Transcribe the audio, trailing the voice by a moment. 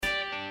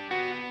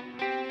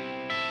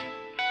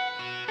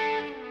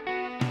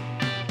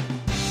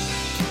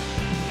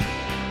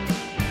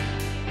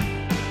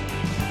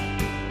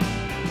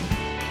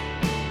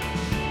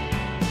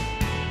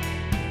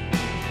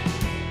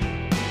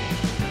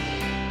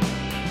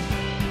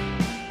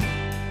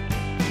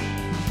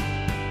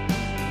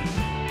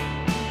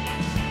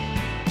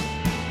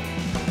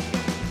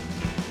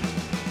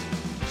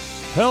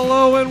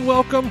Hello and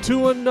welcome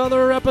to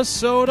another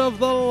episode of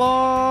The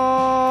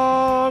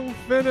Long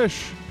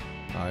Finish.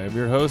 I am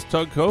your host,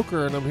 Tug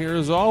Coker, and I'm here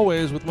as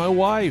always with my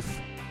wife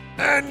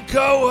and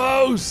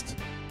co-host,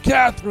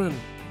 Kathryn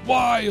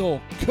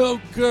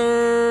Coker.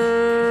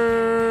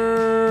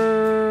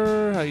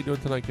 How you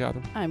doing tonight,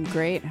 Kathryn? I'm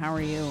great. How are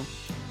you?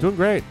 Doing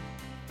great.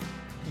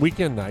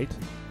 Weekend night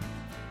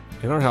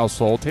in our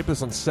household. Taped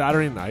this on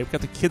Saturday night. We got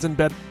the kids in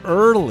bed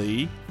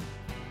early.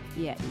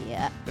 Yeah.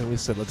 And we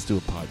said, let's do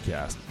a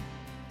podcast.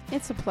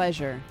 It's a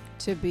pleasure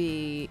to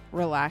be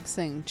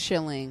relaxing,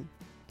 chilling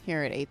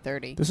here at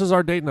 8:30. This is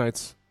our date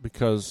nights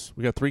because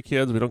we got 3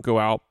 kids. We don't go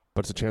out,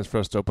 but it's a chance for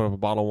us to open up a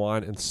bottle of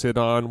wine and sit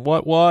on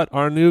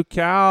our new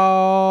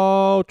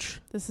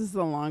couch. This is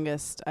the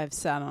longest I've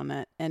sat on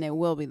it, and it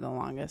will be the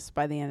longest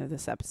by the end of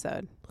this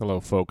episode. Hello,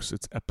 folks.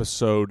 It's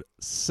episode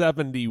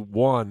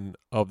 71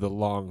 of The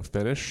Long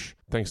Finish.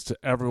 Thanks to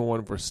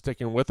everyone for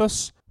sticking with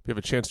us. If you have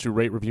a chance to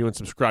rate, review, and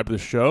subscribe to the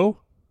show,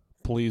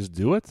 please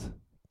do it.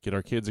 Get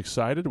our kids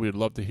excited. We'd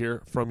love to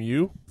hear from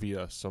you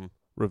via some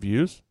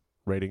reviews,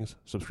 ratings,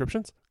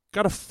 subscriptions.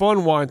 Got a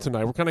fun wine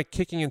tonight. We're kind of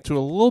kicking into a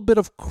little bit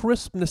of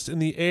crispness in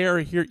the air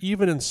here,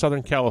 even in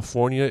Southern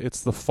California. It's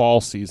the fall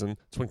season.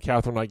 It's when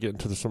Kathryn and I get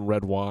into some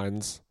red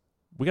wines.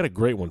 We got a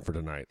great one for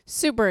tonight.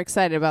 Super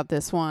excited about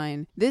this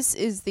wine. This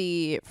is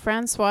the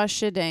Francois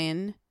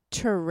Chidaine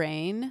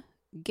Touraine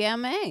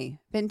Gamay,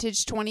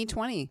 vintage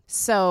 2020.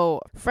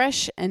 So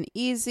fresh and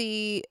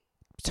easy.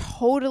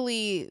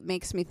 Totally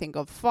makes me think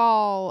of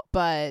fall,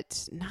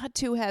 but not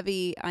too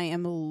heavy. I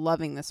am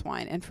loving this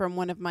wine, and from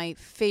one of my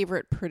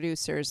favorite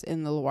producers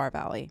in the Loire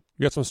Valley.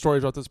 You got some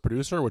stories about this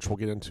producer, which we'll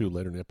get into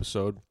later in the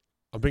episode.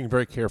 I'm being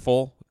very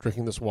careful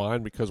drinking this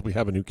wine because we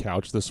have a new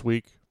couch this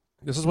week.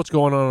 This is what's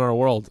going on in our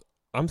world.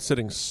 I'm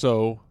sitting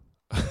so...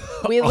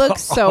 We look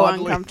so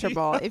oddly.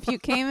 uncomfortable. If you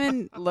came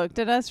and looked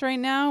at us right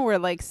now, we're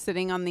like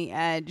sitting on the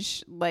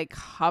edge, like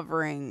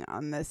hovering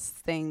on this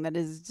thing that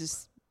is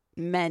just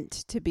meant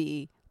to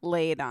be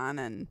laid on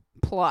and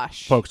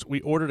plush. Folks,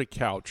 we ordered a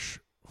couch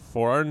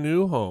for our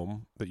new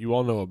home that you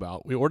all know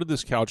about. We ordered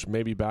this couch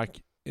maybe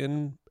back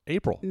in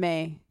April.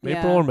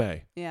 April or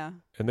May. Yeah.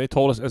 And they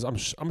told us, as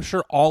I'm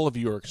sure all of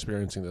you are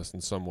experiencing this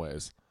in some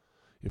ways.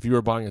 If you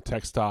were buying a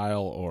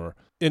textile or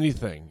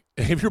anything,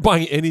 if you're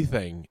buying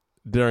anything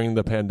during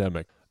the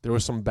pandemic, there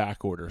was some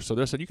back order. So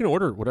they said, you can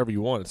order whatever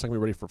you want. It's not going to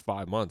be ready for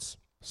 5 months.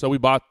 So we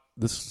bought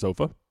this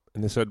sofa,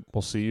 and they said,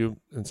 we'll see you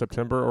in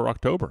September or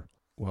October.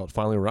 Well, it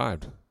finally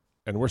arrived,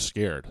 and we're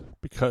scared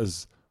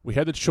because we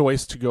had the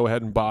choice to go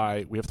ahead and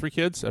buy. We have 3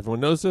 kids. Everyone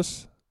knows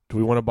this. Do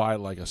we want to buy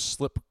like a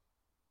slip?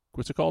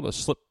 What's it called? A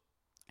slip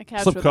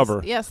cover. Slip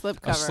cover. A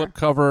slip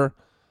cover.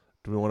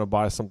 Do we want to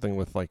buy something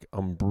with like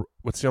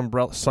what's the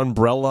umbrella?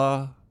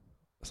 Sunbrella?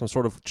 Some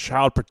sort of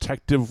child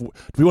protective. Do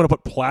we want to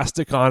put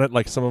plastic on it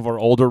like some of our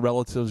older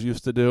relatives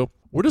used to do?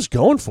 We're just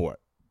going for it.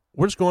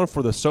 We're just going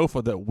for the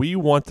sofa that we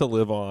want to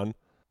live on,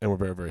 and we're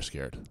very, very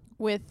scared.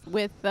 With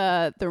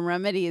the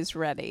remedies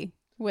ready,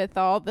 with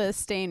all the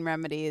stain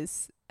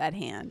remedies at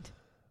hand.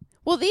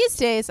 Well, these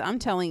days, I'm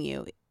telling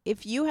you,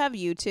 if you have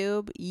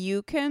YouTube,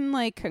 you can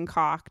like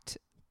concoct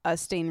a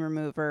stain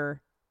remover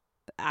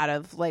out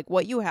of like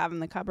what you have in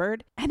the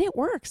cupboard, and it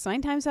works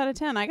 9 times out of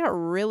 10. I got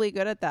really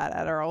good at that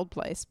at our old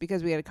place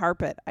because we had a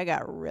carpet. I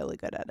got really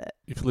good at it.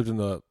 If you lived in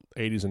the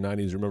 80s and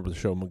 90s, you remember the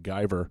show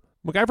MacGyver.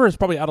 MacGyver is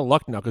probably out of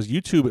luck now because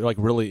YouTube like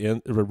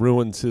really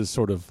ruins his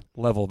sort of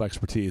level of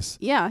expertise.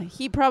 Yeah,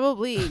 he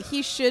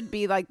should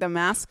be like the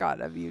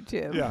mascot of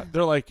YouTube. Yeah,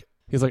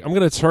 he's like, I'm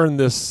going to turn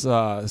this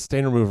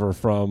stain remover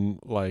from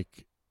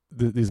like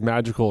these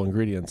magical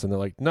ingredients. And they're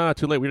like, nah,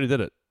 too late. We already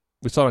did it.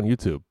 We saw it on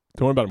YouTube.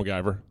 Don't worry about it,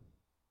 MacGyver.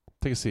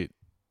 Take a seat.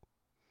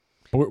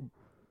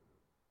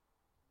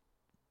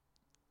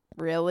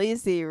 Real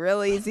easy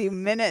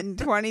minute and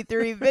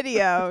 23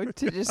 video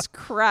to just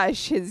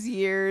crush his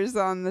years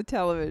on the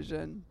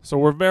television. So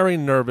we're very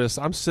nervous.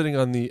 I'm sitting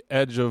on the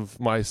edge of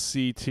my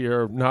seat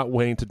here, not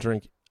waiting to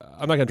drink.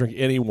 I'm not going to drink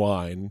any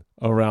wine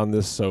around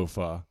this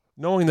sofa,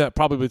 knowing that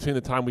probably between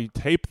the time we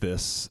tape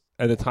this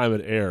and the time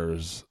it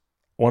airs,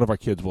 one of our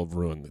kids will have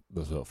ruined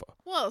the sofa.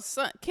 Well,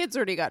 kids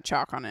already got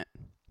chalk on it.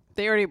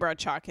 They already brought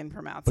chalk in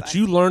from outside. But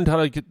you learned how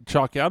to get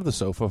chalk out of the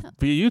sofa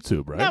via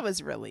YouTube, right? That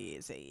was really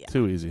easy. Yeah.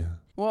 Too easy.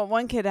 Well,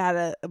 one kid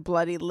had a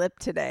bloody lip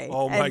today.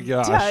 Oh, my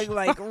gosh. Tug,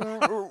 like,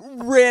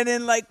 ran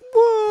in like,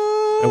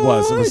 whoa. It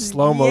was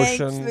slow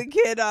motion. Yanked the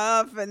kid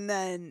off, and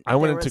then I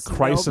went into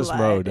crisis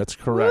mode. That's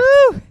correct.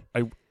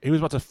 He was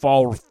about to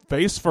fall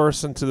face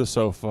first into the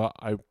sofa.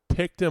 I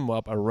picked him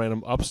up. I ran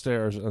him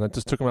upstairs, and I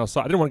just took him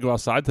outside. I didn't want to go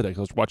outside today because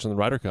I was watching the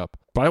Ryder Cup.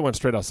 But I went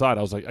straight outside.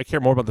 I was like, I care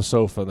more about the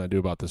sofa than I do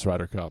about this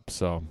Ryder Cup.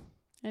 So,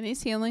 and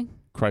he's healing.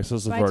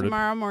 Crisis By averted.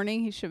 tomorrow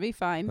morning, he should be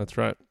fine. That's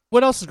right.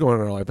 What else is going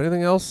on in our life?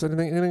 Anything else?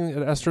 Anything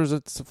at Esther's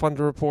that's fun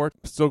to report?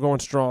 Still going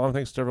strong.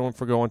 Thanks to everyone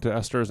for going to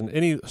Esther's and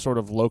any sort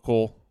of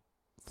local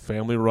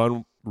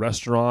family-run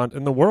restaurant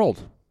in the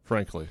world,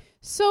 frankly.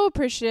 So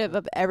appreciative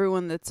of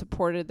everyone that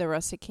supported the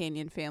Rustic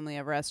Canyon family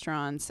of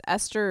restaurants.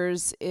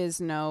 Esther's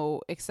is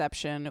no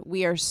exception.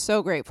 We are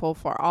so grateful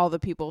for all the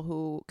people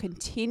who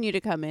continue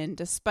to come in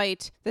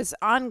despite this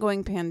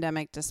ongoing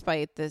pandemic,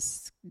 despite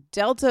this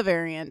Delta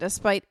variant,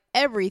 despite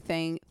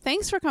everything.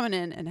 Thanks for coming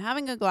in and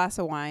having a glass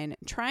of wine,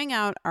 trying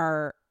out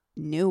our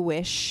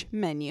newish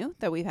menu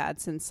that we've had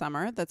since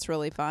summer. That's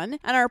really fun.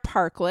 And our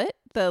parklet,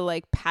 the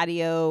like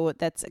patio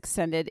that's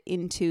extended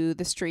into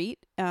the street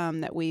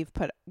that we've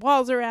put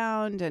walls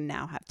around and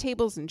now have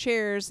tables and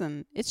chairs.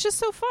 And it's just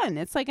so fun.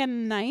 It's like a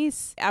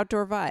nice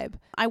outdoor vibe.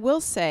 I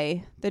will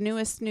say the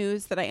newest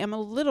news that I am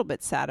a little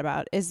bit sad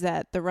about is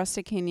that the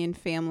Rustic Canyon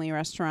family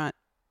restaurant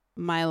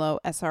Milo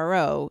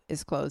SRO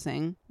is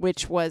closing,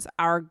 which was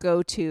our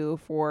go-to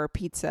for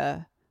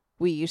pizza.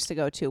 We used to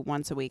go to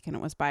once a week, and it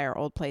was by our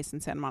old place in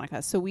Santa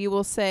Monica. So we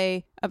will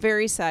say a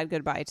very sad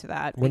goodbye to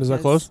that. When does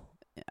that close?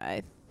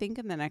 I think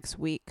in the next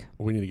week.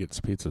 We need to get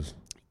some pizzas.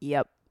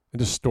 Yep. And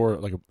just store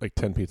like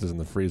 10 pizzas in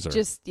the freezer.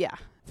 Yeah.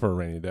 For a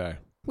rainy day.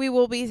 We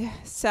will be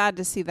sad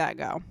to see that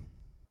go.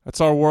 That's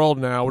our world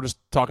now. We're just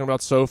talking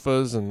about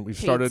sofas, and we've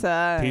started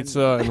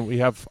pizza, and we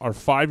have our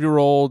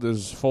 5-year-old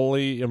is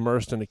fully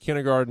immersed into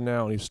kindergarten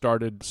now, and he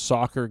started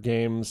soccer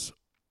games,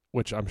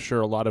 which I'm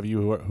sure a lot of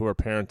you who are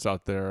parents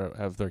out there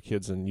have their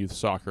kids in youth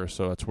soccer,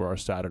 so that's where our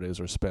Saturdays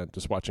are spent,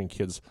 just watching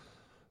kids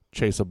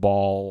chase a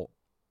ball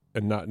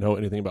and not know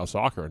anything about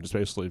soccer and just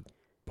basically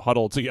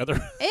huddle together.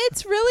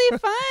 It's really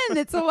fun.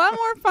 It's a lot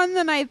more fun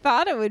than I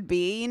thought it would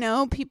be. You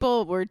know,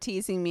 people were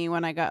teasing me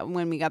when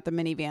we got the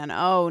minivan.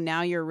 Oh,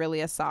 now you're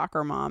really a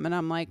soccer mom. And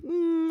I'm like,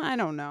 I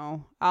don't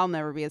know. I'll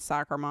never be a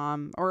soccer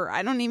mom, or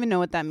I don't even know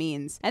what that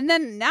means. And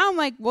then now I'm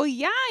like, well,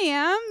 yeah, I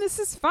am. This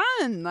is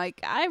fun. Like,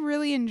 I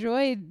really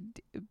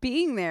enjoyed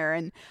being there.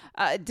 And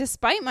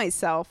despite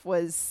myself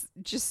was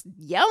just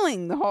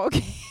yelling the whole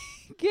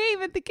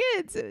game at the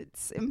kids.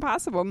 It's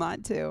impossible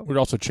not to. We're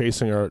also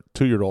chasing our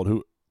 2-year-old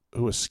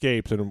who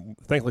escaped, and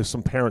thankfully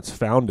some parents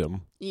found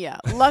him. Yeah,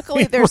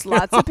 luckily there's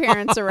lots of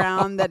parents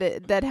around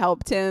that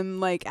helped him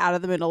like out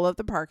of the middle of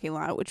the parking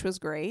lot, which was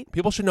great.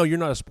 People should know you're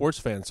not a sports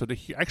fan, so to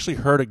actually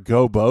heard a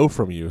go Bo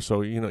from you,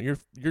 so you know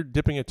you're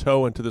dipping a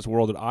toe into this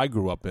world that I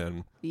grew up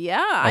in.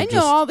 Yeah, I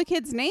know all the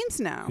kids' names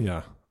now.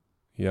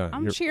 Yeah.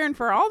 I'm cheering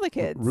for all the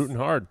kids, rooting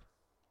hard.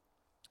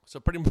 So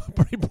pretty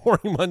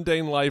boring,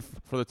 mundane life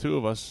for the two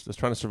of us, just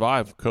trying to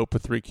survive, cope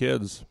with 3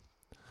 kids.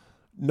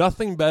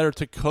 Nothing better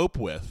to cope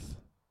with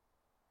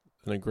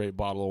than a great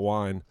bottle of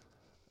wine.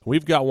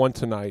 We've got one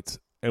tonight,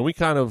 and we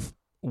kind of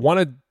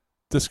want to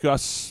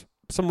discuss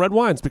some red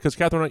wines because,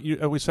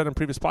 Kathryn, we said in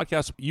previous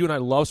podcasts, you and I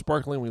love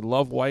sparkling. We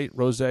love white,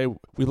 rosé.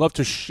 We love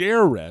to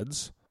share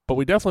reds, but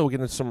we definitely will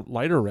get into some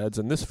lighter reds,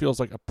 and this feels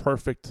like a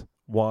perfect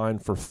wine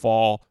for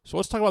fall. So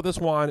let's talk about this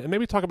wine and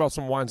maybe talk about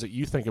some wines that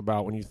you think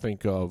about when you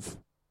think of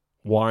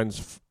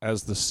wines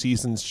as the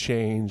seasons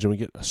change and we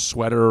get a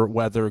sweater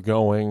weather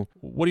going.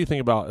 What do you think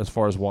about as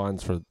far as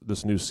wines for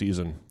this new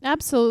season?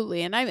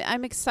 Absolutely. And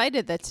I'm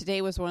excited that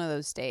today was one of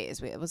those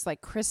days. It was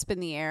like crisp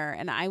in the air,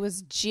 and I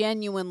was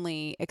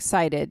genuinely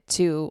excited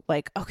to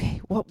like,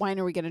 okay, what wine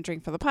are we going to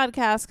drink for the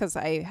podcast? Because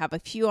I have a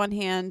few on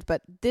hand,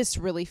 but this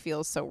really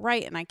feels so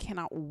right, and I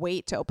cannot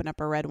wait to open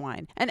up a red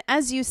wine. And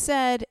as you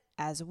said,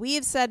 as we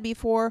have said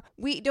before,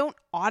 we don't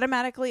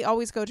automatically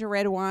always go to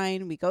red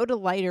wine. We go to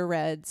lighter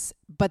reds,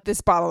 but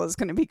this bottle is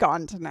going to be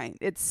gone tonight.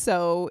 It's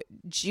so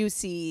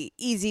juicy,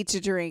 easy to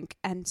drink,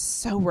 and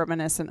so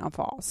reminiscent of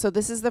fall. So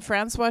this is the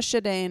Francois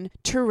Chidaine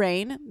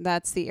Touraine.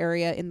 That's the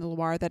area in the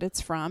Loire that it's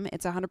from.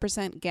 It's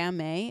 100%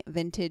 Gamay,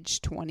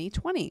 vintage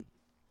 2020.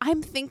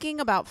 I'm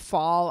thinking about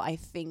fall. I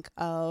think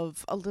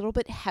of a little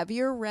bit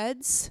heavier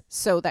reds.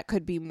 So that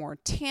could be more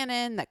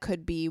tannin, that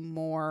could be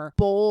more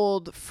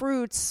bold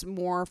fruits,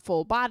 more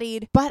full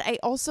bodied. But I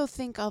also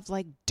think of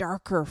like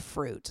darker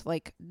fruit.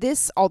 Like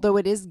this, although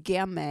it is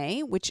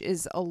Gamay, which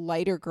is a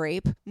lighter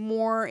grape,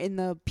 more in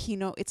the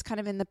Pinot, it's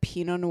kind of in the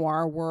Pinot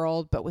Noir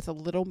world, but with a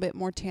little bit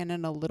more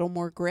tannin, a little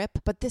more grip.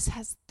 But this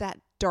has that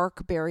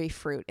dark berry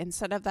fruit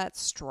instead of that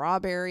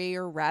strawberry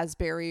or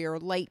raspberry or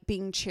light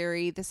bean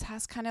cherry. This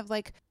has kind of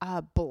like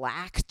a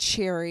black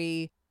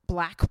cherry,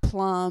 black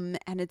plum,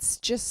 and it's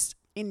just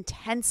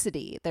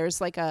intensity. There's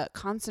like a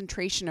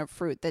concentration of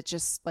fruit that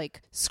just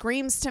like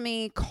screams to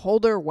me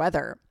colder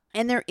weather.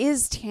 And there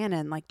is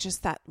tannin, like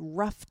just that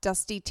rough,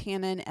 dusty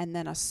tannin, and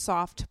then a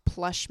soft,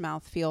 plush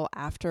mouthfeel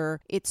after.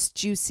 It's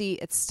juicy.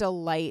 It's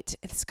still light.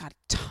 It's got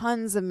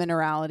tons of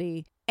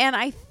minerality. And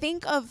I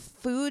think of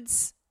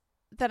foods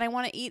that I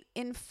want to eat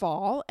in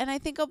fall, and I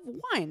think of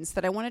wines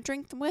that I want to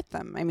drink with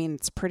them. I mean,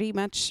 it's pretty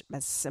much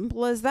as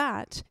simple as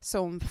that.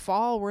 So in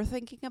fall, we're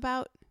thinking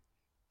about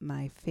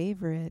my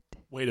favorite.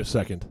 Wait a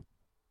second.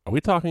 Are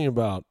we talking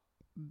about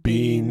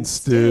bean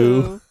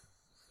stew?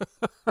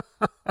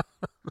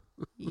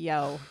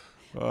 Yo.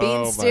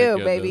 Bean stew,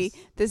 baby.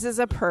 This is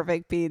a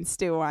perfect bean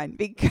stew wine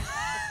because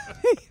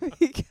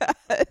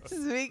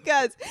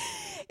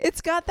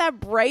It's got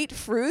that bright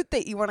fruit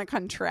that you want to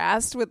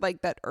contrast with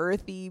like that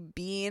earthy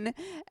bean.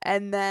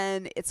 And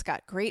then it's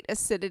got great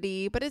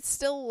acidity, but it's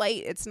still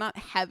light. It's not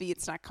heavy.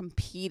 It's not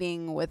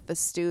competing with the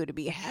stew to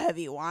be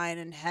heavy wine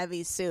and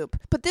heavy soup.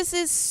 But this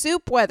is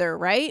soup weather,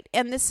 right?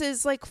 And this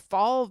is like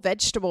fall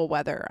vegetable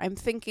weather. I'm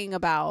thinking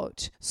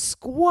about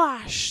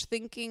squash,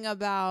 thinking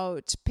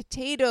about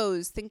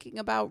potatoes, thinking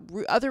about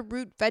other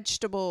root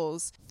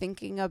vegetables,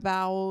 thinking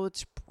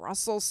about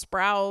Brussels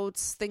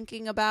sprouts,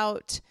 thinking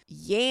about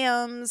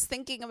yams,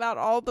 thinking about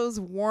all those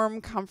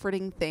warm,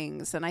 comforting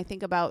things. And I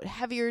think about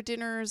heavier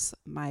dinners,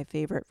 my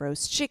favorite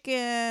roast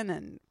chicken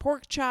and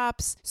pork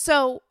chops.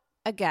 So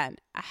again,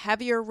 a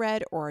heavier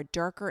red or a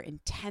darker,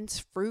 intense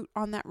fruit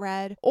on that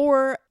red,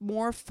 or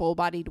more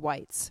full-bodied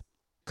whites.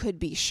 Could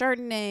be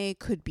Chardonnay,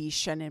 could be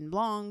Chenin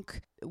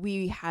Blanc.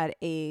 We had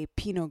a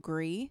Pinot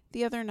Gris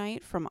the other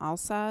night from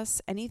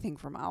Alsace. Anything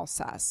from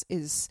Alsace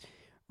is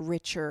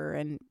richer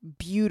and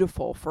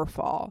beautiful for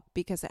fall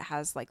because it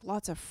has like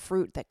lots of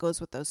fruit that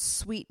goes with those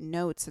sweet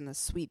notes and the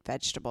sweet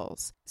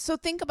vegetables. So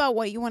think about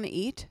what you want to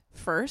eat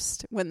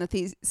first when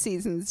the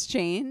seasons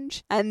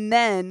change, and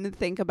then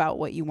think about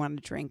what you want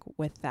to drink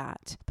with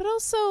that. But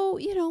also,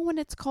 you know, when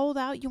it's cold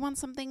out, you want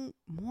something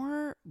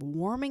more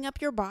warming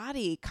up your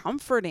body,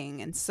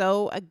 comforting. And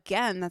so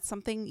again, that's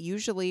something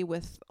usually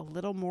with a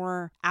little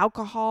more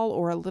alcohol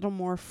or a little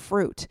more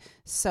fruit.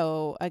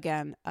 So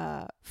again,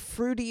 a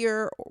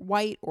fruitier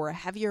white or a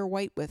heavier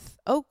white with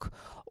oak,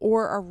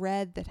 or a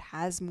red that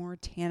has more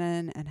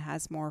tannin and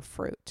has more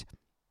fruit.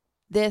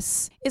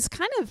 This is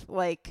kind of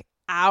like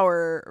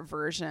our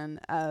version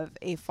of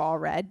a fall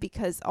red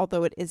because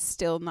although it is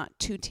still not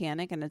too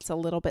tannic and it's a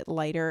little bit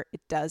lighter,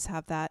 it does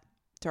have that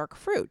dark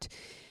fruit.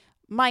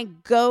 My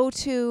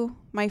go-to,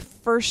 my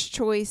first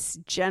choice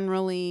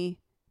generally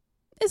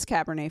is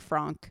Cabernet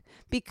Franc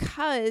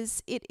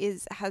because it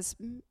has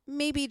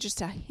maybe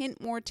just a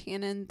hint more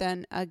tannin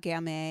than a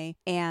Gamay,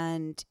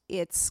 and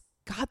it's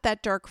got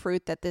that dark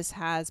fruit that this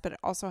has, but it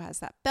also has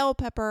that bell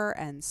pepper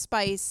and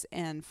spice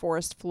and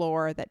forest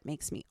floor that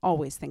makes me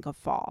always think of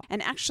fall.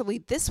 And actually,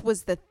 this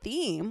was the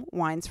theme,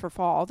 Wines for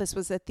Fall. This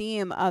was the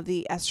theme of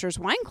the Esther's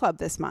Wine Club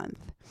this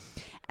month.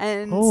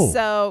 And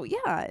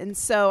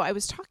so I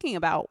was talking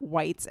about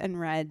whites and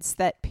reds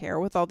that pair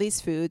with all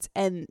these foods.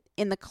 And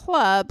in the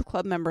club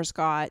members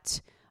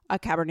got a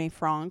Cabernet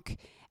Franc,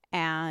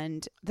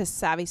 and the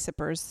Savvy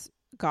Sippers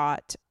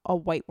got a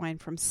white wine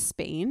from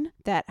Spain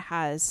that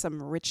has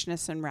some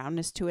richness and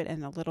roundness to it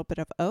and a little bit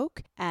of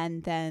oak.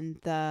 And then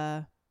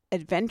the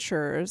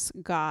adventurers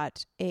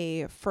got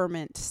a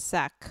ferment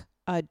sec,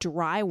 a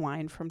dry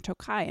wine from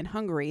Tokai in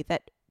Hungary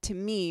that to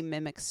me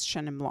mimics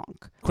Chenin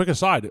Blanc. Quick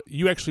aside,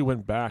 you actually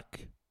went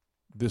back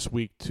this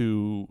week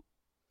to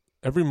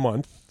every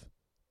month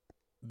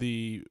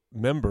the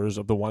members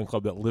of the wine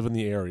club that live in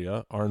the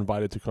area are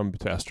invited to come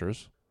to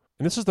Esther's.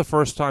 And this is the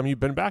first time you've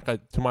been back,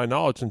 to my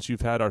knowledge, since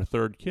you've had our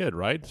third kid,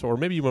 right? So, or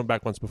maybe you went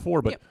back once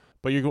before, but yep.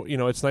 But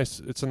it's nice.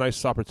 It's a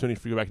nice opportunity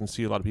for you to go back and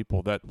see a lot of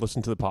people that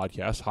listen to the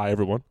podcast. Hi,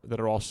 everyone, that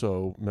are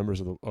also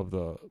members of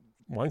the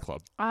wine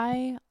club.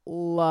 I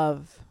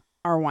love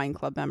our wine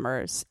club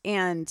members,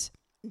 and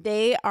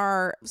they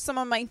are some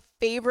of my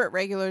favorite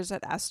regulars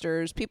at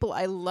Esther's, people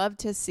I love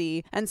to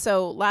see. And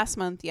so last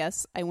month,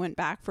 yes, I went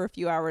back for a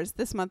few hours.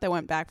 This month I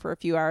went back for a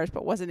few hours,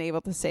 but wasn't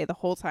able to stay the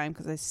whole time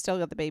because I still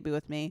got the baby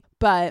with me.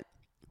 But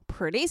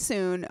pretty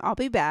soon I'll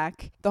be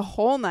back the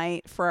whole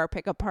night for our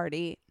pickup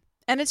party.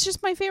 And it's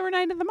just my favorite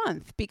night of the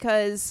month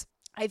because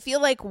I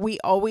feel like we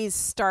always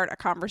start a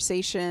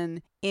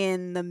conversation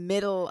in the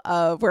middle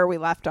of where we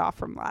left off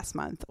from last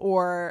month,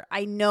 or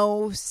I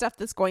know stuff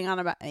that's going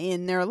on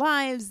in their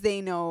lives.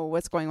 They know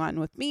what's going on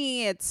with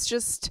me. It's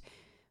just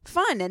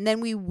fun. And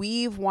then we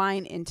weave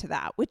wine into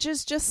that, which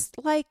is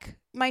just like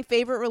my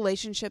favorite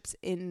relationships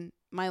in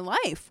my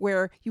life,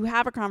 where you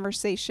have a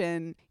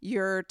conversation,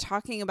 you're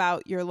talking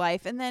about your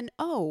life, and then,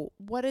 oh,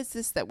 what is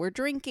this that we're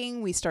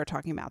drinking? We start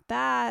talking about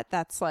that.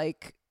 That's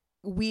like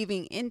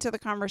weaving into the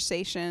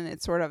conversation.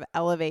 It sort of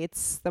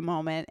elevates the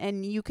moment,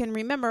 and you can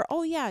remember,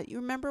 oh yeah, you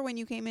remember when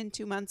you came in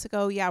 2 months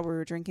ago? Yeah, we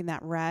were drinking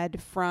that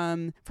red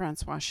from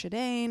Francois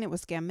Chidaine. It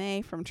was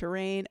Gamay from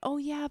Touraine. Oh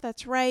yeah,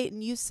 that's right.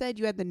 And you said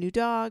you had the new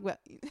dog.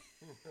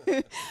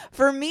 But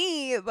for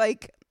me,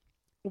 like,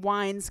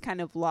 wines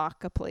kind of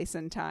lock a place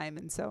in time,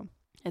 and so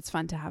it's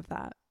fun to have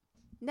that.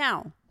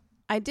 Now,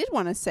 I did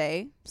want to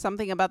say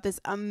something about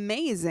this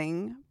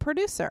amazing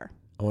producer.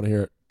 I want to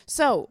hear it.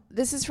 So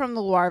this is from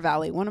the Loire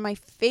Valley, one of my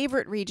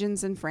favorite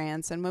regions in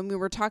France. And when we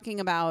were talking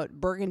about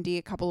Burgundy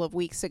a couple of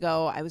weeks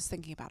ago, I was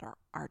thinking about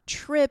our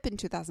trip in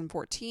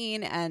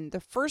 2014. And the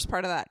first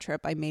part of that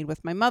trip I made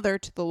with my mother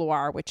to the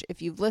Loire, which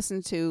if you've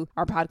listened to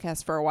our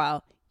podcast for a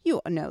while,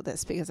 you know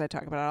this because I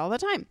talk about it all the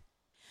time.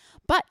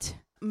 But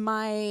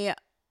my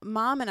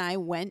mom and I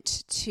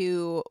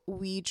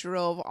we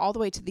drove all the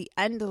way to the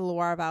end of the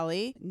Loire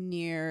Valley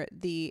near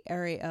the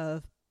area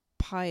of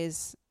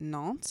Pays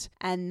Nantes,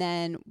 and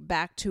then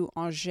back to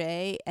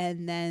Angers,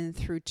 and then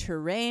through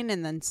Touraine,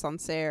 and then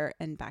Sancerre,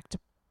 and back to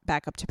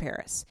back up to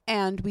Paris.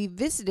 And we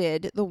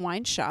visited the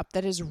wine shop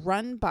that is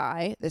run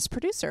by this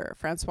producer,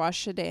 Francois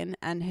Chidaine,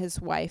 and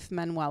his wife,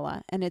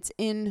 Manuela. And it's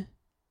in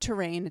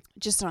Touraine,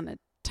 just on a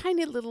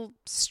tiny little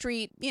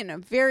street,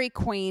 very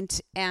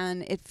quaint,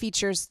 and it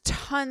features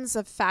tons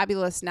of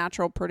fabulous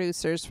natural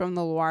producers from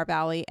the Loire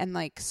Valley and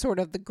like sort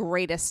of the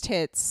greatest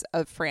hits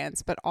of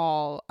France, but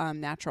all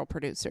natural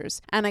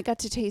producers. And I got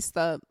to taste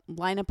the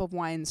lineup of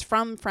wines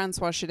from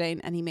Francois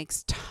Chidaine, and he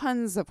makes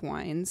tons of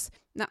wines.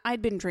 Now,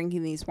 I'd been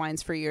drinking these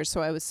wines for years,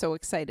 so I was so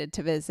excited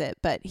to visit,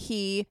 but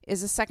he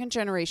is a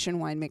second-generation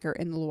winemaker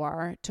in the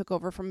Loire, took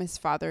over from his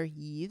father,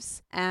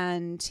 Yves,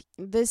 and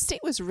the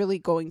estate was really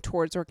going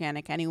towards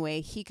organic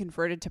anyway. He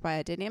converted to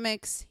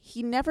biodynamics.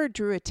 He never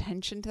drew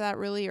attention to that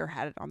really or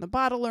had it on the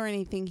bottle or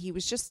anything.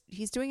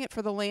 He's doing it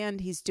for the land.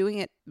 He's doing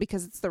it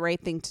because it's the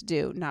right thing to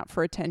do, not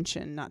for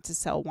attention, not to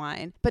sell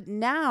wine. But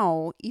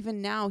now,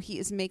 even now, he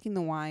is making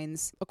the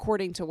wines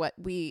according to what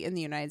we in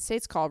the United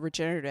States call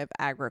regenerative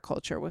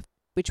agriculture,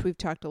 which we've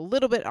talked a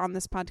little bit on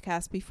this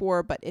podcast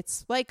before, but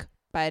it's like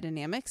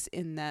biodynamics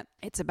in that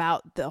it's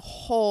about the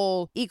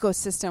whole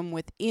ecosystem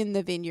within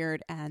the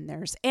vineyard, and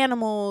there's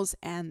animals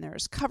and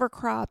there's cover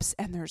crops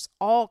and there's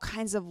all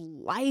kinds of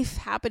life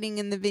happening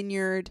in the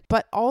vineyard,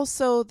 but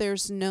also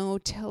there's no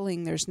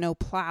tilling, there's no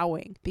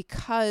plowing,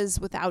 because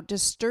without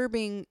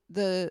disturbing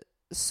the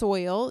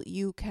soil,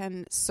 you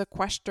can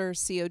sequester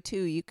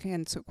CO2, you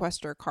can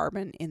sequester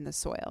carbon in the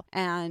soil.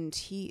 And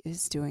he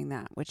is doing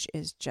that, which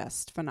is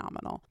just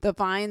phenomenal. The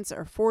vines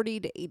are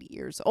 40 to 80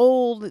 years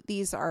old.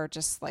 These are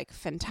just like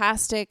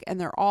fantastic, and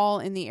they're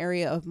all in the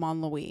area of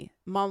Mont-Louis.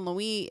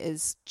 Mont-Louis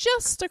is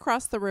just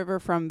across the river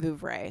from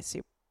Vouvray. So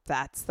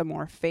that's the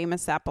more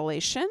famous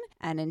appellation.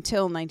 And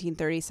until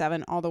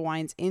 1937, all the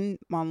wines in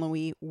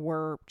Mont-Louis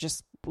were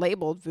just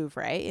labeled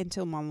Vouvray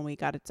until Mont-Louis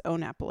got its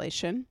own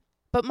appellation.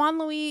 But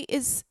Mont-Louis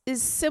is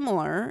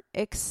similar,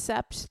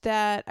 except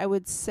that I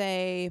would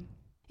say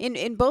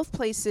in both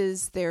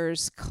places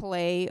there's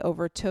clay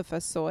over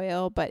tufa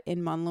soil, but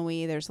in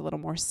Mont-Louis there's a little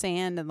more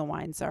sand, and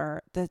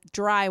the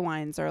dry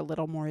wines are a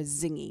little more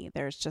zingy.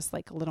 There's just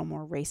like a little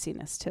more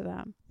raciness to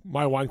them.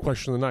 My wine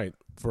question of the night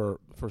for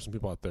some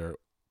people out there.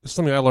 This is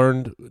something I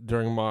learned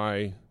during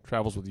my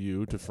travels with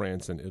you to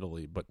France and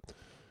Italy, but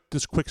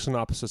just quick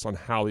synopsis on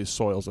how these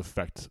soils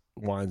affect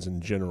wines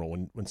in general.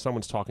 When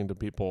someone's talking to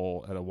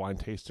people at a wine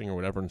tasting or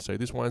whatever and say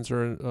these vines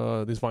are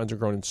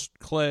grown in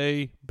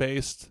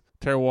clay-based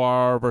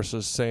terroir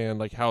versus sand,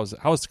 like how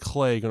is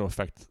clay going to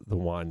affect the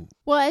wine?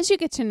 Well, as you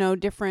get to know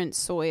different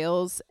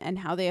soils and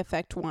how they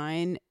affect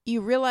wine, you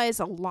realize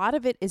a lot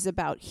of it is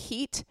about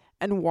heat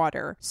and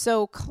water.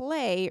 So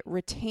clay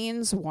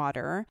retains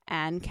water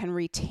and can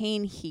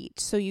retain heat,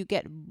 so you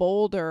get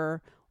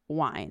bolder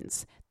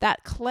wines.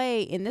 That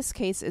clay in this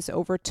case is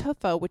over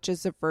tufa, which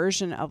is a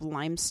version of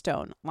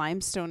limestone.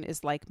 Limestone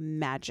is like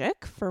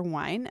magic for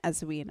wine,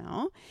 as we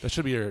know. That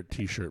should be your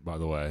t-shirt, by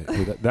the way.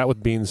 that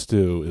with bean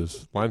stew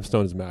is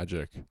limestone is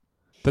magic.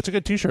 That's a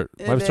good t-shirt.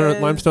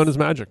 Limestone is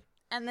magic.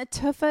 And the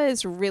tufa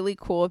is really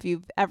cool. If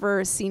you've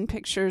ever seen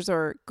pictures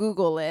or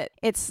Google it,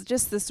 it's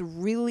just this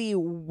really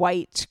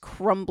white,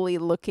 crumbly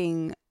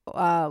looking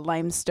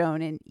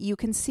limestone, and you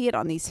can see it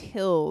on these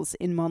hills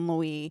in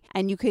Mont-Louis,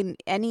 and you can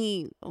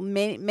many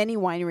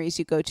wineries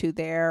you go to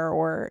there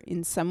or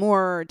in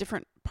Saumur or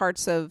different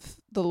parts of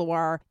the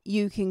Loire,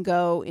 you can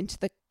go into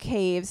the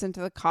caves,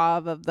 into the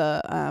cave of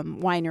the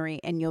winery,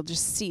 and you'll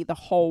just see the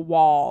whole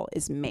wall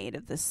is made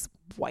of this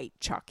white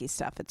chalky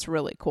stuff. It's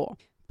really cool,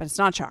 but it's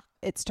not chalk,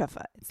 it's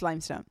tufa, it's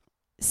limestone.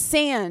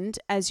 Sand,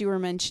 as you were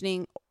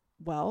mentioning,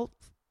 well,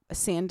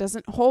 sand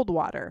doesn't hold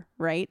water,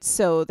 right?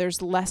 So there's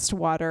less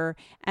water,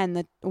 and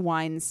the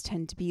wines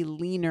tend to be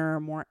leaner,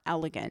 more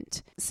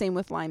elegant. Same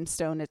with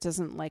limestone. It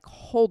doesn't like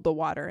hold the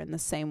water in the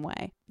same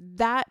way.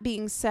 That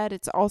being said,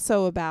 it's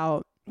also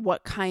about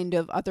what kind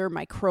of other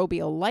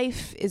microbial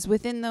life is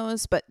within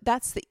those, but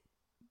that's the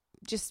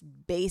just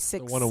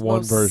basic,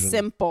 most version.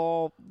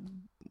 Simple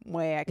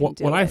way I can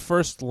do it. When I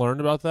first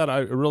learned about that,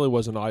 it really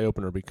was an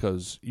eye-opener,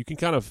 because you can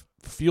kind of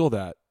feel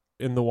that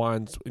in the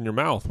wines in your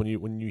mouth when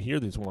you hear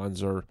these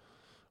wines or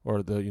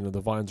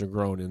the vines are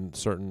grown in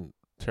certain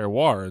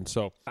terroir. And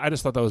so I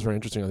just thought that was very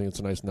interesting. I think it's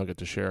a nice nugget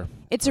to share.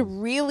 It's a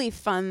really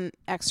fun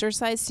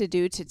exercise to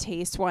do, to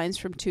taste wines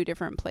from two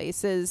different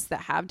places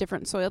that have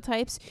different soil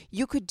types.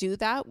 You could do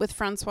that with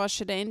Francois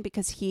Chidaine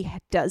because he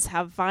does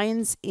have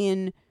vines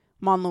in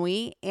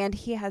Mont-Louis and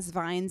he has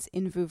vines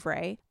in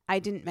Vouvray. I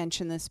didn't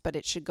mention this, but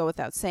it should go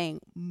without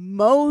saying.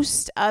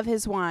 Most of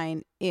his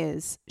wine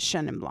is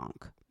Chenin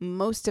Blanc.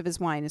 Most of his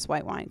wine is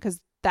white wine because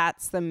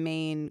that's the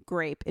main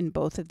grape in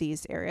both of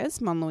these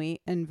areas,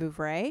 Mont-Louis and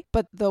Vouvray.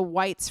 But the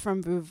whites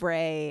from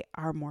Vouvray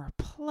are more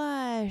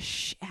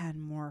plush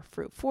and more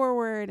fruit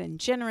forward and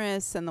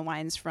generous. And the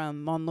wines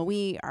from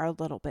Mont-Louis are a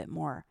little bit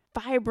more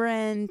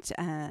vibrant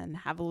and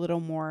have a little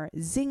more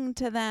zing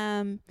to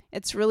them.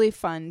 It's really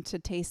fun to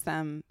taste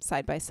them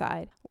side by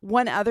side.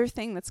 One other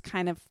thing that's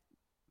kind of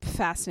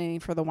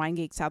fascinating for the wine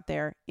geeks out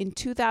there, in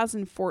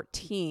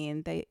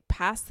 2014 they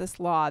passed this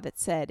law that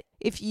said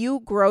if you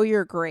grow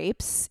your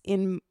grapes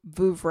in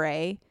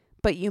Vouvray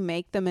but you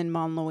make them in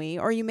Montlouis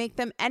or you make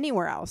them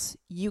anywhere else,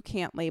 you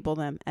can't label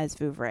them as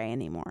Vouvray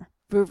anymore.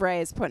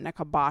 Vouvray is putting a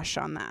kibosh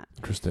on that.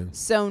 Interesting.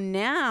 So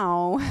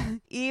now,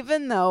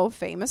 even though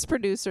famous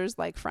producers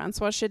like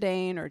Francois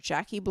Chidaine or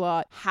Jackie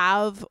Blot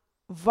have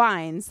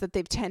vines that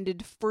they've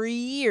tended for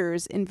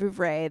years in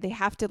Vouvray, they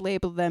have to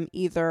label them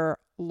either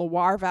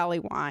Loire Valley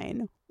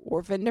wine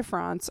or Vin de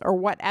France or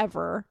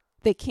whatever.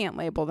 They can't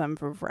label them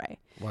Vouvray.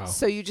 Wow.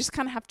 So you just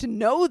kind of have to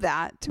know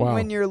that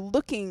when you're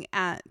looking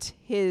at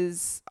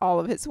all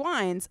of his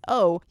wines.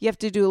 Oh, you have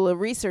to do a little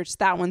research.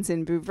 That one's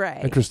in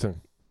Vouvray.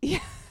 Interesting.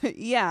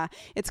 Yeah,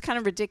 it's kind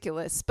of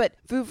ridiculous. But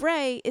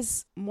Vouvray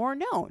is more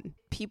known.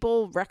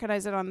 People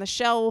recognize it on the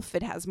shelf.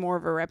 It has more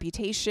of a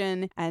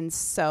reputation. And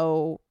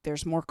so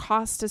there's more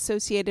cost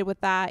associated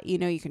with that. You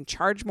know, you can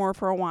charge more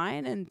for a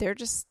wine, and they're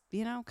just,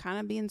 kind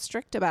of being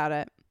strict about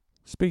it.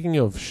 Speaking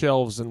of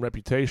shelves and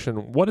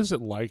reputation, what is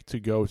it like to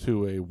go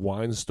to a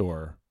wine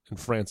store in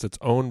France that's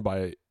owned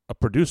by a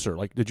producer?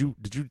 Like, did you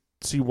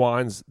see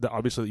wines that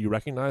obviously that you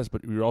recognize,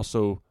 but you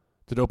also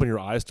did it open your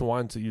eyes to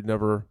wines that you'd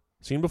never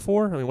seen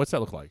before? I mean, what's that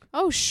look like?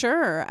 Oh,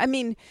 sure. I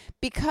mean,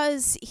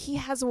 because he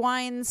has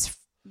wines.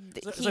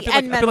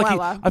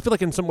 Manuela. I feel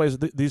like in some ways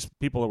these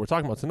people that we're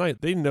talking about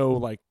tonight, they know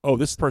like, oh,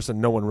 this person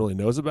no one really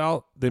knows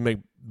about. They make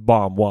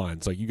bomb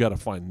wines. Like, you got to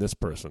find this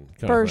person.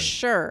 For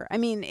sure. I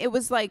mean, it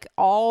was like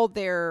all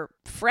their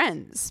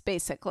friends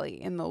basically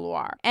in the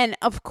Loire. And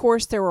of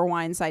course there were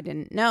wines I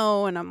didn't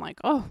know. And I'm like,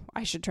 oh,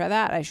 I should try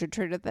that. I should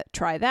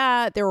try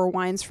that. There were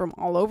wines from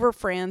all over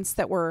France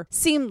that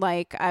seemed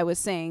like I was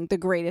saying the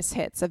greatest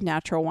hits of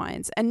natural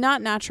wines, and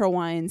not natural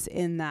wines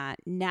in that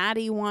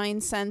natty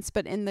wine sense,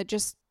 but in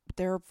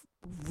they're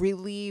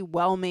really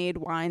well-made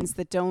wines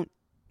that don't,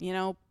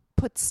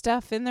 put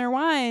stuff in their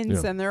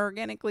wines, and they're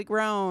organically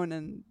grown,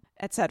 and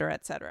et cetera,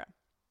 et cetera.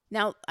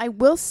 Now, I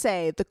will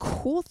say the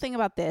cool thing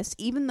about this,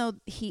 even though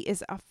he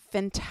is a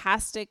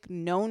fantastic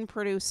known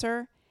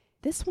producer,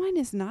 this wine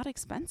is not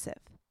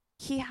expensive.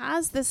 He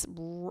has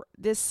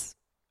this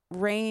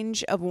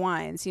range of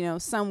wines.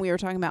 Some we were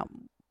talking about,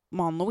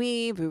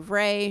 Montlouis,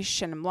 Vouvray,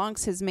 Chenin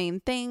Blanc's his main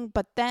thing,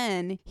 but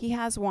then he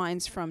has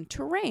wines from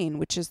Touraine,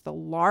 which is the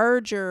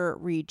larger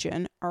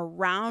region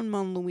around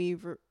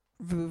Montlouis,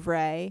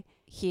 Vouvray.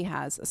 He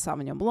has a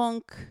Sauvignon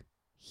Blanc.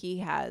 He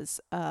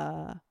has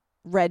a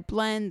red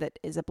blend that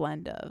is a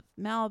blend of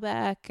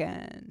Malbec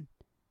and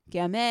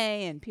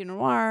Gamay and Pinot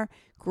Noir,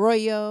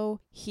 Groyot.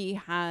 He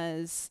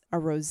has a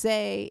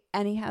rosé,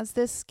 and he has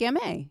this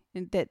Gamay.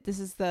 And this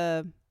is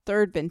the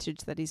third vintage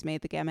that he's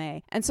made, the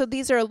Gamay. And so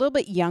these are a little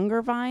bit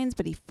younger vines,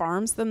 but he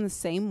farms them the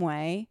same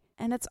way.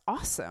 And it's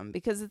awesome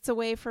because it's a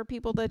way for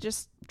people to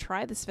just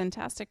try this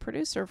fantastic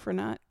producer for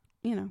not,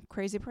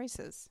 crazy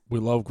prices. We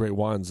love great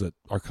wines that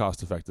are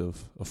cost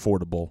effective,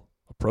 affordable,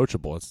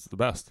 approachable. It's the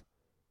best.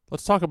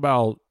 Let's talk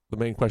about the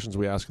main questions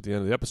we ask at the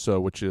end of the episode,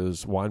 which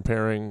is wine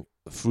pairing,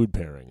 food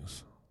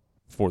pairings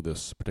for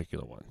this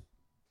particular wine.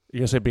 You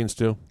gonna say bean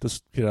stew?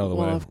 Just get out of the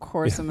way. Well, of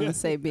course I'm gonna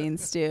say bean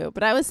stew.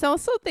 But I was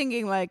also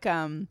thinking like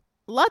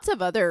lots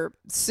of other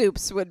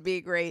soups would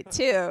be great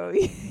too.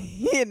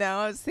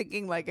 I was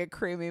thinking like a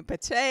creamy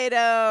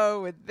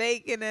potato with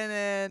bacon in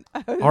it.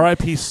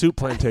 R.I.P. Soup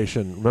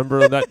Plantation.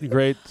 Remember that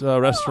great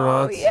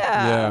restaurant? Oh,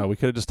 yeah. Yeah, we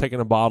could have just taken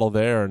a bottle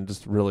there and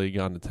just really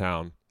gone to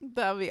town.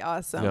 That would be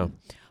awesome. Yeah.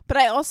 But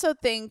I also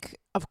think,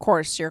 of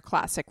course, your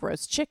classic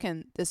roast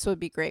chicken. This would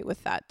be great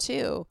with that,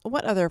 too.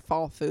 What other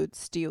fall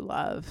foods do you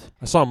love?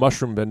 I saw a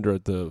mushroom vendor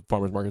at the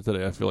farmer's market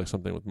today. I feel like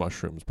something with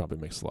mushrooms probably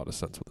makes a lot of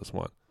sense with this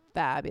one.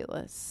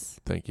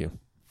 Fabulous. Thank you.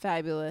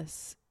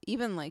 Fabulous.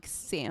 Even like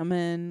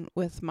salmon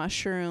with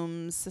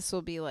mushrooms. This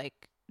will be like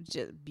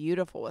just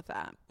beautiful with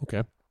that.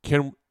 Okay.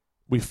 Can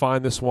we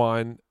find this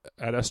wine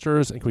at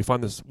Esther's, and can we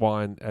find this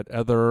wine at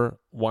other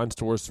wine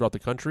stores throughout the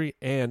country?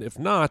 And if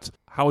not,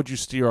 how would you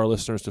steer our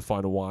listeners to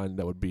find a wine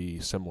that would be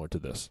similar to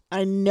this?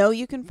 I know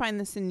you can find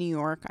this in New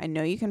York. I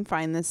know you can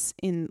find this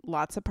in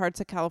lots of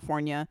parts of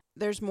California.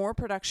 There's more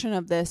production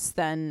of this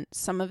than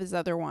some of his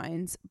other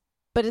wines,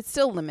 but it's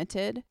still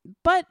limited.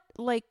 But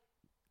like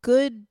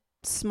good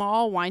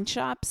small wine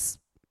shops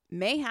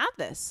may have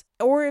this.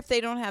 Or if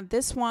they don't have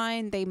this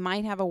wine, they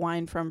might have a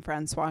wine from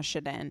Francois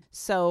Chidaine.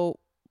 So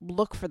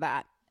look for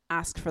that.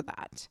 Ask for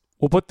that.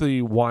 We'll put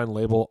the wine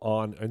label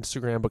on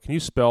Instagram, but can you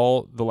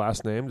spell the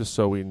last name just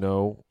so we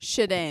know?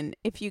 Chidaine,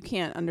 if you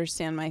can't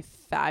understand my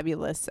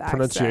fabulous accent.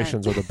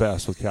 Pronunciations are the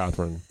best with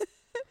Kathryn.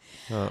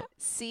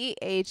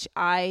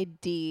 Chidaine.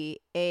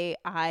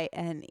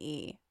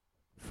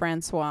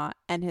 Francois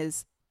and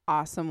his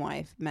awesome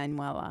wife,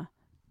 Manuela.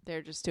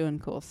 They're just doing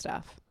cool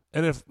stuff.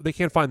 And if they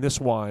can't find this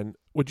wine,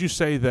 would you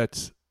say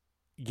that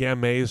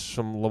Gamays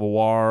from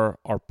Loire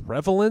are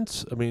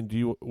prevalent? I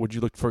mean, would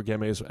you look for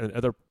Gamays in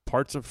other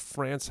parts of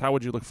France? How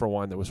would you look for a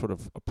wine that would sort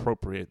of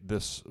appropriate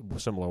this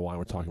similar wine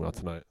we're talking about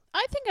tonight?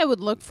 I think I would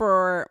look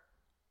for,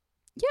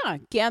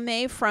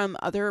 Gamay from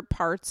other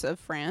parts of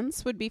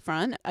France would be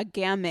fun. A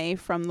Gamay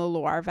from the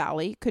Loire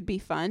Valley could be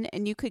fun,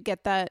 and you could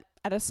get that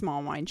at a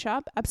small wine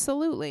shop.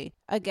 Absolutely.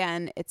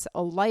 Again, it's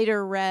a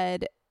lighter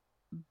red,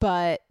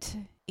 but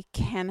it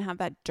can have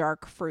that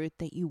dark fruit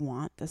that you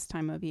want this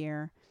time of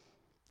year.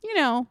 You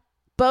know,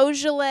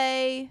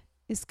 Beaujolais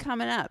is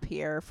coming up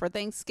here for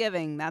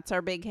Thanksgiving. That's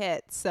our big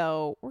hit.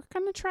 So we're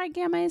going to try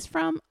Gamays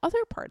from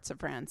other parts of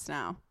France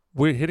now.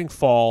 We're hitting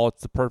fall.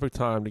 It's the perfect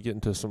time to get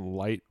into some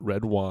light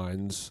red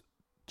wines,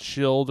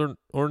 chilled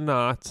or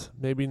not.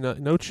 Maybe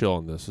no chill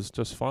in this. It's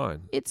just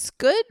fine. It's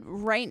good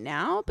right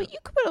now, but you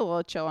could put a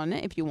little chill on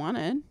it if you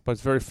wanted. But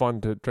it's very fun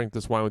to drink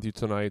this wine with you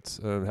tonight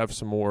and have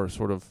some more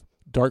sort of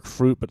dark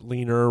fruit but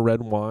leaner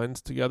red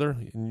wines together.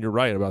 And you're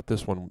right about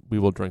this one. We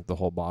will drink the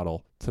whole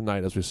bottle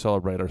tonight as we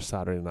celebrate our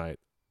Saturday night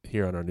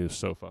here on our new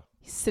sofa.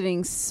 He's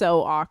sitting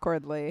so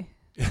awkwardly.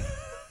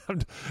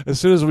 As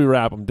soon as we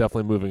wrap, I'm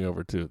definitely moving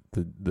over to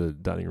the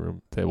dining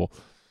room table.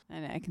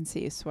 I can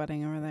see you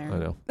sweating over there. I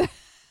know.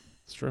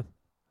 It's true.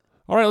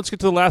 All right, let's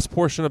get to the last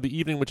portion of the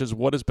evening, which is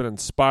what has been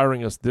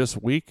inspiring us this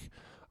week.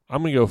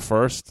 I'm going to go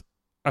first.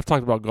 I've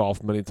talked about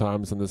golf many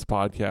times in this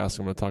podcast.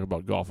 I'm going to talk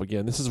about golf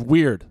again. This is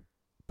weird,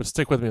 but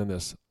stick with me on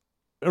this.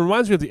 It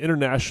reminds me of the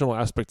international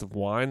aspect of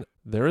wine.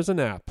 There is an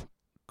app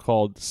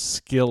called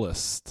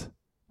Skillist,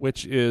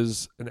 which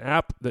is an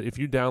app that if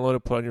you download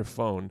it, put on your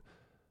phone,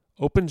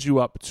 opens you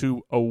up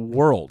to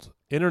a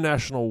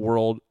international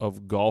world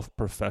of golf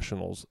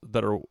professionals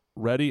that are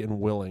ready and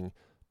willing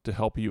to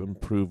help you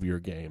improve your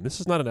game. This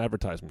is not an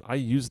advertisement. I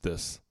use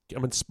this.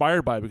 I'm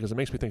inspired by it because it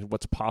makes me think of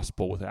what's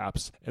possible with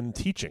apps and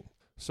teaching.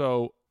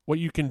 So what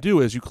you can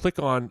do is you click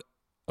on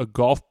a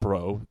golf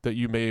pro that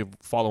you may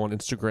follow on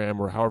Instagram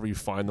or however you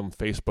find them,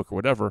 Facebook or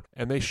whatever,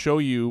 and they show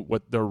you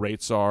what their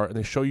rates are, and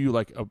they show you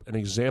like an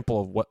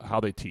example of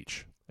how they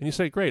teach. And you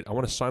say, great, I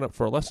want to sign up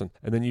for a lesson.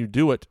 And then you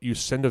do it. You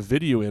send a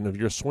video in of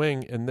your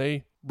swing, and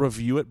they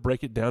review it,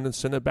 break it down, and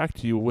send it back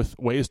to you with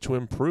ways to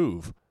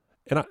improve.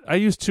 And I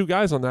use two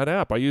guys on that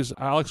app. I use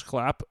Alex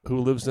Clapp, who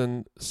lives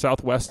in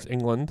southwest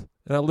England,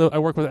 and I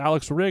work with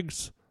Alex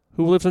Riggs,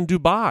 who lives in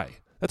Dubai.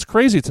 That's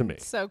crazy to me.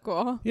 So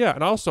cool. Yeah,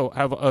 and I also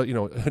have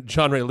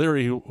John Ray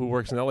Leary, who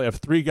works in LA. I have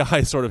three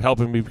guys sort of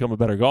helping me become a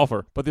better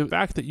golfer. But the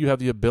fact that you have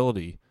the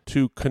ability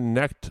to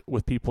connect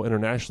with people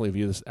internationally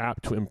via this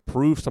app to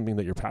improve something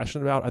that you're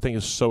passionate about, I think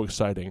is so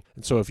exciting.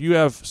 And so if you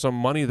have some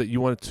money that you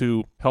want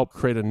to help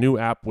create a new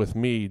app with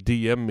me,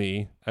 DM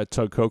me at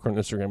Tug Coker on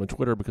Instagram and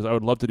Twitter, because I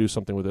would love to do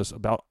something with this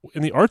about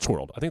in the arts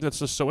world. I think that's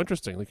just so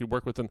interesting. Like you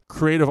work with a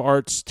creative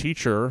arts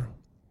teacher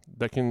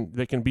that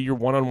can be your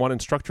one-on-one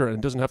instructor, and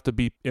it doesn't have to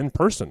be in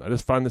person. I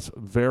just find this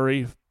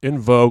very in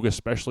vogue,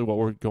 especially what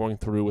we're going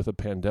through with a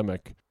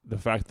pandemic. The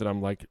fact that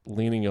I'm like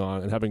leaning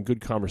on and having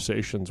good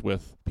conversations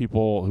with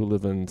people who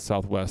live in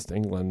Southwest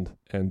England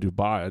and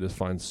Dubai, I just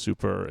find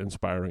super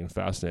inspiring and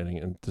fascinating,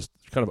 and just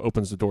kind of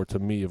opens the door to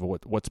me of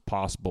what's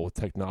possible with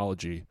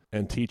technology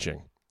and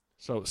teaching.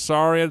 So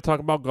sorry I had to talk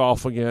about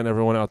golf again,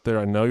 everyone out there.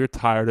 I know you're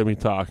tired of me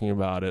talking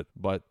about it,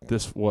 but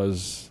this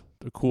was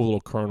a cool little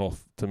kernel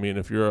to me. And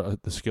if you're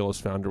the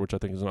Skillist founder, which I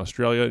think is in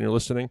Australia, and you're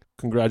listening,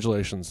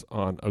 congratulations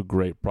on a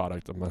great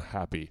product. I'm a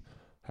happy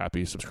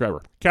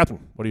subscriber. Kathryn,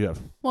 what do you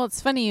have? Well,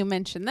 it's funny you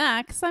mentioned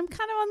that because I'm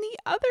kind of on the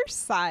other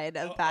side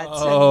of that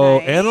tonight. Oh,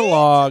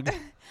 analog.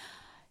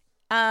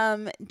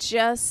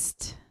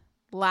 Just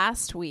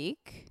last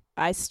week,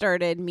 I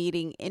started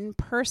meeting in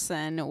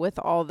person with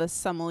all the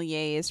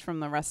sommeliers from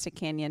the Rustic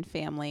Canyon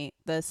family.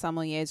 The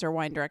sommeliers are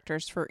wine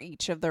directors for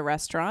each of the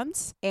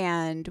restaurants,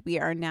 and we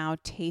are now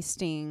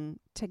tasting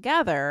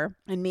together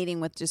and meeting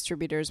with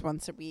distributors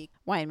once a week,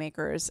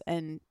 winemakers,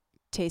 and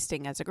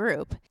tasting as a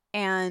group.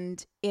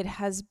 And it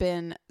has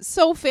been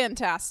so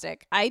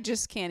fantastic. I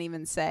just can't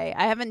even say.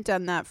 I haven't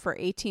done that for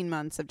 18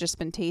 months. I've just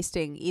been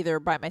tasting either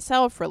by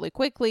myself really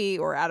quickly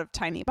or out of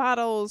tiny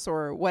bottles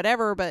or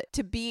whatever. But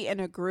to be in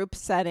a group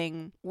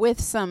setting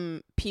with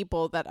some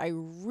people that I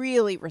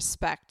really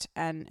respect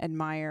and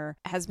admire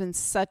has been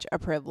such a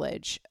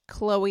privilege.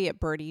 Chloe at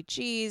Birdie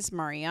G's,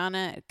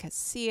 Mariana at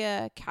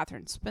Cassia,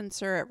 Catherine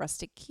Spencer at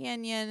Rustic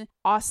Canyon,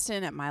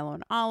 Austin at Milo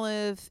and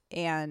Olive,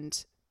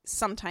 and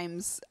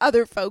sometimes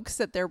other folks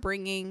that they're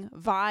bringing,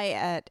 Vi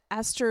at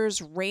Esther's,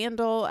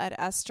 Randall at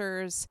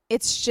Esther's.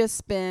 It's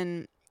just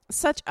been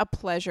such a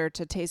pleasure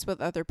to taste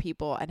with other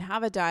people and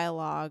have a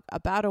dialogue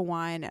about a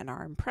wine and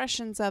our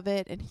impressions of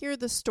it and hear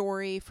the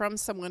story from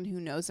someone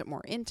who knows it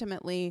more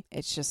intimately.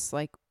 It's just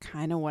like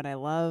kind of what I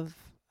love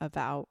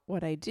about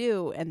what I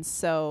do. And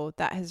so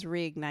that has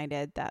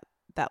reignited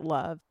that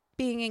love,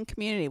 being in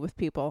community with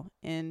people,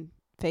 in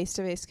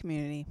face-to-face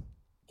community.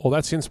 Well,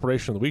 that's the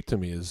inspiration of the week to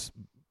me is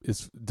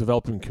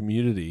developing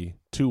community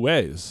two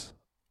ways.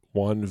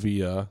 One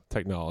via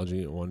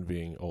technology and one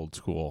being old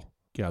school,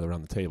 gather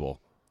around the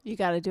table. You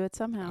got to do it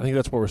somehow. I think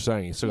that's what we're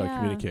saying. You still got to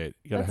communicate.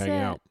 You got to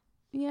hang out.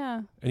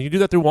 Yeah. And you do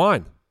that through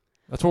wine.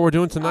 That's what we're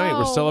doing tonight.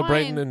 Oh, we're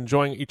celebrating wine. and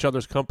enjoying each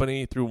other's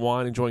company through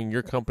wine, enjoying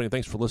your company.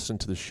 Thanks for listening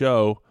to the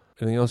show.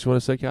 Anything else you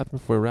want to say, Kathryn,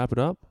 before we wrap it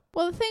up?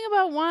 Well, the thing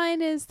about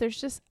wine is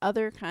there's just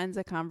other kinds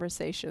of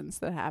conversations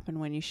that happen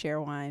when you share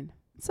wine.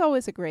 It's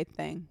always a great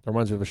thing. That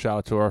reminds me of a shout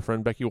out to our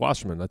friend Becky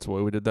Wasserman. That's why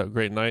we did that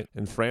great night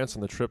in France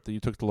on the trip that you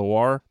took to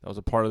Loire. That was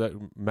a part of that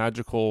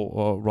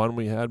magical run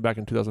we had back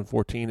in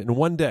 2014. And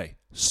one day,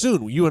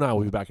 soon, you and I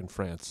will be back in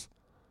France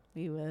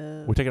We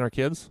will. We're taking our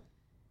kids?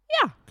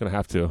 Yeah. Gonna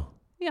have to.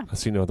 Yeah. I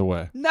see no other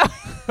way. No.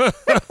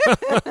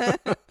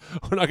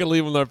 We're not gonna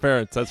leave them with our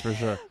parents, that's for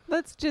sure.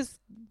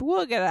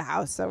 We'll get a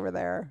house over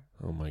there.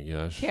 Oh my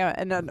gosh. Yeah,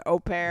 and an au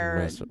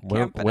pair.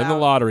 Win the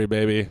lottery,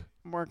 baby.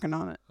 I'm working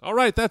on it. All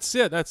right, that's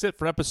it. That's it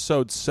for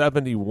episode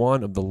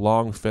 71 of The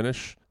Long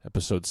Finish.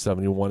 Episode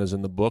 71 is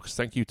in the books.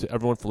 Thank you to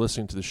everyone for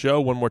listening to the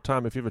show. One more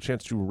time, if you have a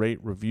chance to rate,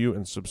 review,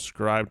 and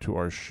subscribe to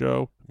our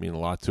show, it means a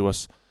lot to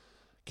us.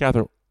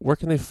 Kathryn, where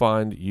can they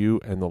find you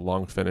and The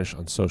Long Finish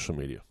on social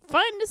media?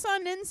 Find us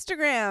on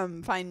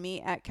Instagram. Find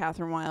me at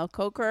Kathryn Wild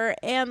Coker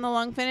and The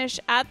Long Finish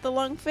at The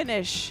Long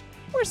Finish.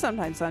 We're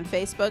sometimes on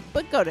Facebook,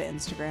 but go to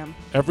Instagram.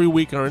 Every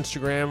week on our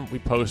Instagram, we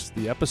post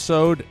the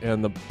episode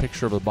and the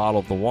picture of a bottle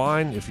of the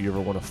wine. If you ever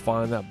want to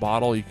find that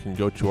bottle, you can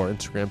go to our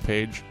Instagram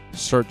page,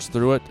 search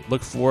through it,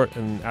 look for it,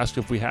 and ask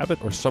if we have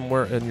it, or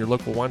somewhere in your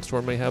local wine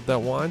store may have that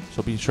wine.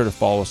 So be sure to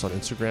follow us on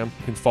Instagram.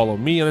 You can follow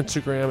me on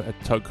Instagram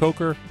at Tug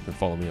Coker. You can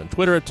follow me on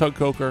Twitter at Tug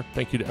Coker.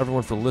 Thank you to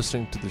everyone for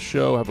listening to the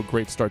show. Have a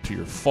great start to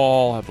your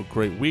fall. Have a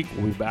great week.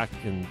 We'll be back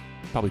in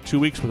probably 2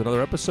 weeks with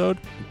another episode.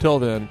 Until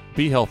then,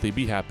 be healthy,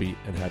 be happy,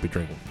 and happy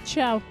drinking.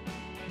 Ciao.